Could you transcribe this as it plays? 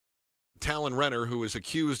Talon Renner, who was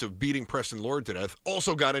accused of beating Preston Lord to death,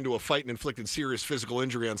 also got into a fight and inflicted serious physical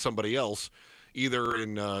injury on somebody else, either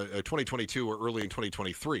in 2022 or early in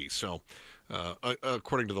 2023. So,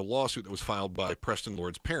 according to the lawsuit that was filed by Preston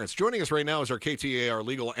Lord's parents. Joining us right now is our KTAR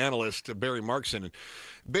legal analyst, Barry Markson.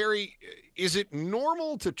 Barry, is it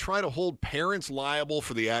normal to try to hold parents liable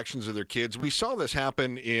for the actions of their kids? We saw this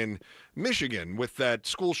happen in Michigan with that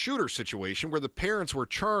school shooter situation where the parents were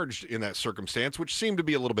charged in that circumstance, which seemed to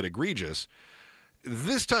be a little bit egregious.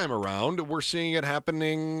 This time around, we're seeing it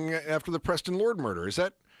happening after the Preston Lord murder. Is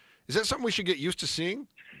that something we should get used to seeing?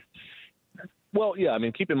 Well, yeah, I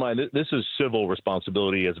mean, keep in mind, this is civil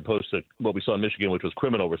responsibility as opposed to what we saw in Michigan, which was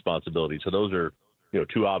criminal responsibility. So those are,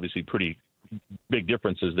 two obviously pretty big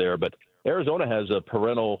differences there. But Arizona has a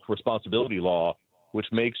parental responsibility law, which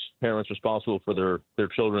makes parents responsible for their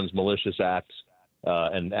children's malicious acts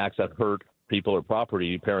and acts that hurt people or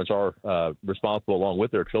property. Parents are responsible along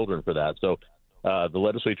with their children for that. So the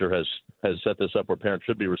legislature has set this up where parents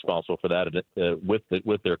should be responsible for that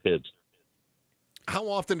with their kids. How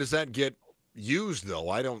often does that get used, though?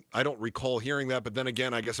 I don't recall hearing that, but then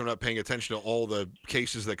again, I guess I'm not paying attention to all the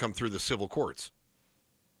cases that come through the civil courts.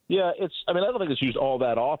 Yeah, I don't think it's used all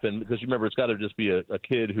that often because remember, it's got to just be a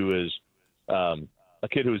kid who is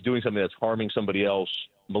doing something that's harming somebody else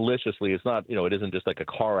maliciously. It's not, it isn't just like a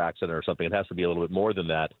car accident or something. It has to be a little bit more than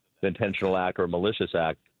that, the intentional act or malicious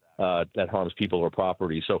act that harms people or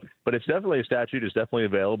property. So, but it's definitely a statute. It's definitely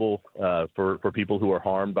available for people who are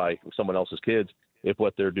harmed by someone else's kids if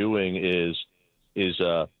what they're doing is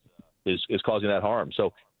causing that harm.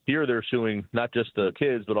 So here they're suing not just the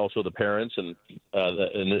kids but also the parents and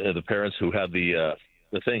the parents who have the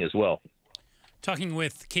thing as well. Talking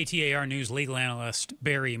with KTAR News legal analyst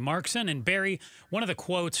Barry Markson. And Barry, one of the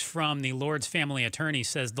quotes from the Lord's family attorney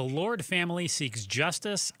says, "The Lord family seeks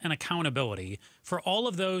justice and accountability for all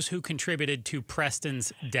of those who contributed to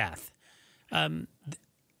Preston's death."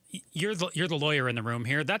 You're the lawyer in the room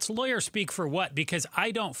here. That's lawyer speak for what? Because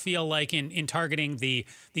I don't feel like in targeting the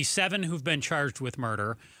 7 who've been charged with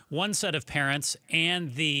murder, one set of parents,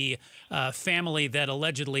 and the family that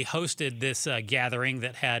allegedly hosted this gathering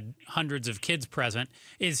that had hundreds of kids present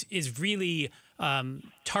is really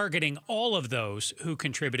targeting all of those who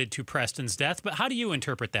contributed to Preston's death. But how do you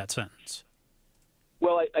interpret that sentence?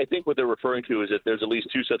 Well, I think what they're referring to is that there's at least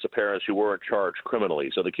 2 sets of parents who weren't charged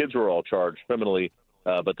criminally. So the kids were all charged criminally.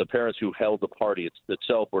 But the parents who held the party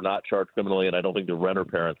itself were not charged criminally, and I don't think the Renner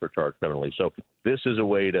parents were charged criminally. So this is a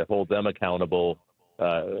way to hold them accountable,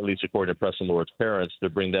 at least according to Preston Lord's parents, to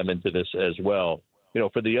bring them into this as well.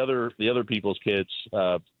 For the other people's kids,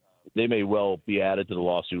 they may well be added to the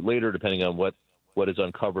lawsuit later, depending on what is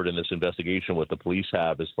uncovered in this investigation, what the police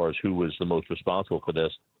have as far as who was the most responsible for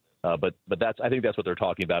this. But I think that's what they're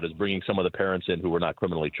talking about, is bringing some of the parents in who were not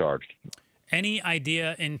criminally charged. Any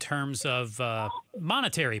idea in terms of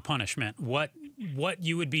monetary punishment, what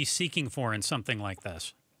you would be seeking for in something like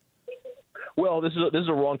this? Well, this is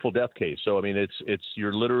a wrongful death case. So, I mean,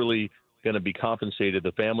 you're literally going to be compensated.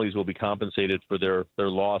 The families will be compensated for their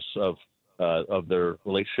loss of their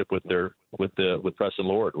relationship with Preston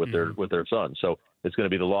Lord, with their son. So it's going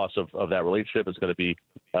to be the loss of that relationship. It's going to be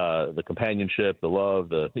the companionship, the love,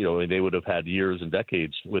 they would have had years and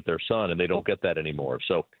decades with their son, and they don't get that anymore.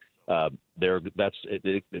 So,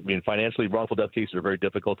 financially, wrongful death cases are very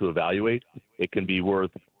difficult to evaluate. It can be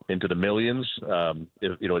worth into the millions. Again,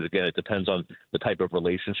 it depends on the type of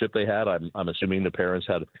relationship they had. I'm assuming the parents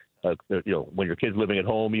had, when your kid's living at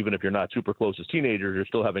home, even if you're not super close as teenagers, you're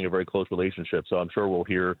still having a very close relationship. So I'm sure we'll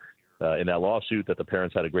hear in that lawsuit that the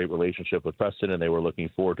parents had a great relationship with Preston, and they were looking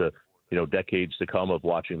forward to, decades to come of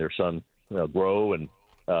watching their son, grow and,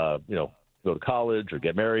 go to college or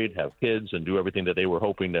get married, have kids, and do everything that they were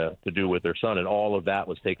hoping to do with their son. And all of that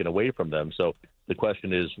was taken away from them. So the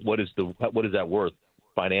question is, what is that worth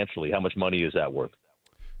financially? How much money is that worth?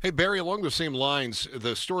 Hey, Barry, along the same lines,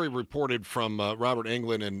 the story reported from Robert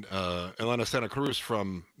Englund and Elena Santa Cruz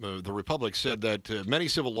from the Republic said that many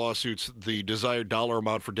civil lawsuits, the desired dollar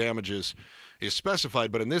amount for damages is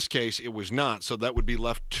specified, but in this case, it was not. So that would be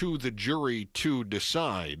left to the jury to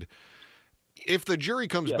decide. If the jury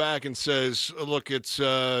comes back and says, look, it's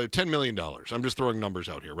 $10 million. I'm just throwing numbers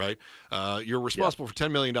out here, right? You're responsible for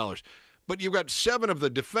 $10 million. But you've got 7 of the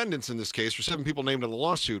defendants in this case, or 7 people named in the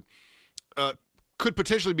lawsuit, could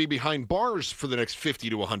potentially be behind bars for the next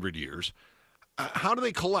 50 to 100 years. How do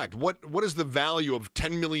they collect? What is the value of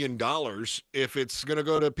 $10 million if it's going to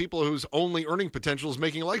go to people whose only earning potential is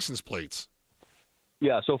making license plates?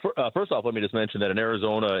 Yeah, so first off, let me just mention that in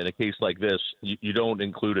Arizona, in a case like this, you don't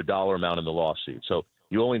include a dollar amount in the lawsuit. So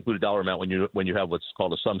you only include a dollar amount when you have what's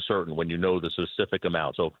called a sum certain, when you know the specific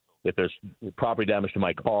amount. So if there's property damage to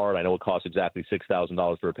my car, and I know it costs exactly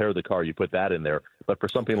 $6,000 to repair the car, you put that in there. But for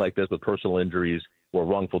something like this with personal injuries or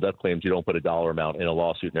wrongful death claims, you don't put a dollar amount in a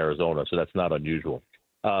lawsuit in Arizona. So that's not unusual.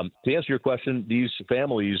 To answer your question, these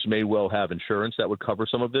families may well have insurance that would cover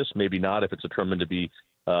some of this. Maybe not if it's determined to be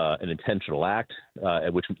an intentional act,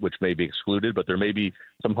 which may be excluded. But there may be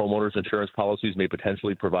some homeowners insurance policies may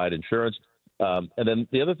potentially provide insurance. And then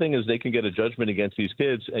the other thing is they can get a judgment against these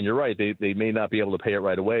kids. And you're right, they may not be able to pay it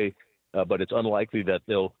right away, but it's unlikely that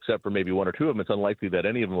they'll, except for maybe one or two of them, it's unlikely that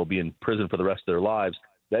any of them will be in prison for the rest of their lives.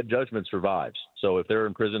 That judgment survives. So if they're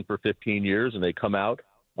in prison for 15 years and they come out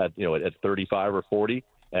at 35 or 40,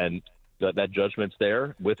 and that judgment's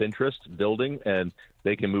there with interest building, and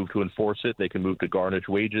they can move to enforce it. They can move to garnish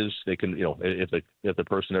wages. They can, if the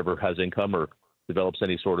person ever has income or develops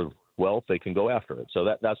any sort of wealth, they can go after it. So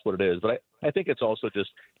that's what it is. But I think it's also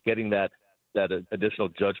just getting that additional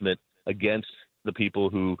judgment against the people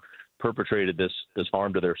who perpetrated this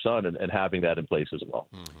harm to their son, and having that in place as well.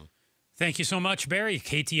 Mm-hmm. Thank you so much, Barry.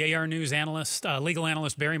 KTAR News analyst, legal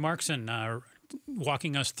analyst Barry Markson,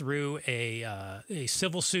 walking us through a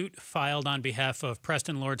civil suit filed on behalf of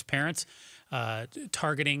Preston Lord's parents,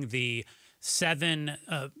 targeting the 7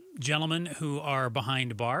 gentlemen who are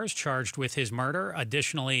behind bars charged with his murder.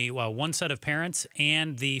 Additionally, one set of parents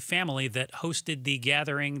and the family that hosted the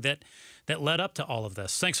gathering that led up to all of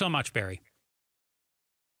this. Thanks so much, Barry.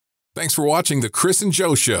 Thanks for watching The Chris and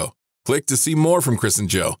Joe Show. Click to see more from Chris and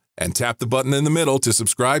Joe, and tap the button in the middle to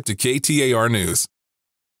subscribe to KTAR News.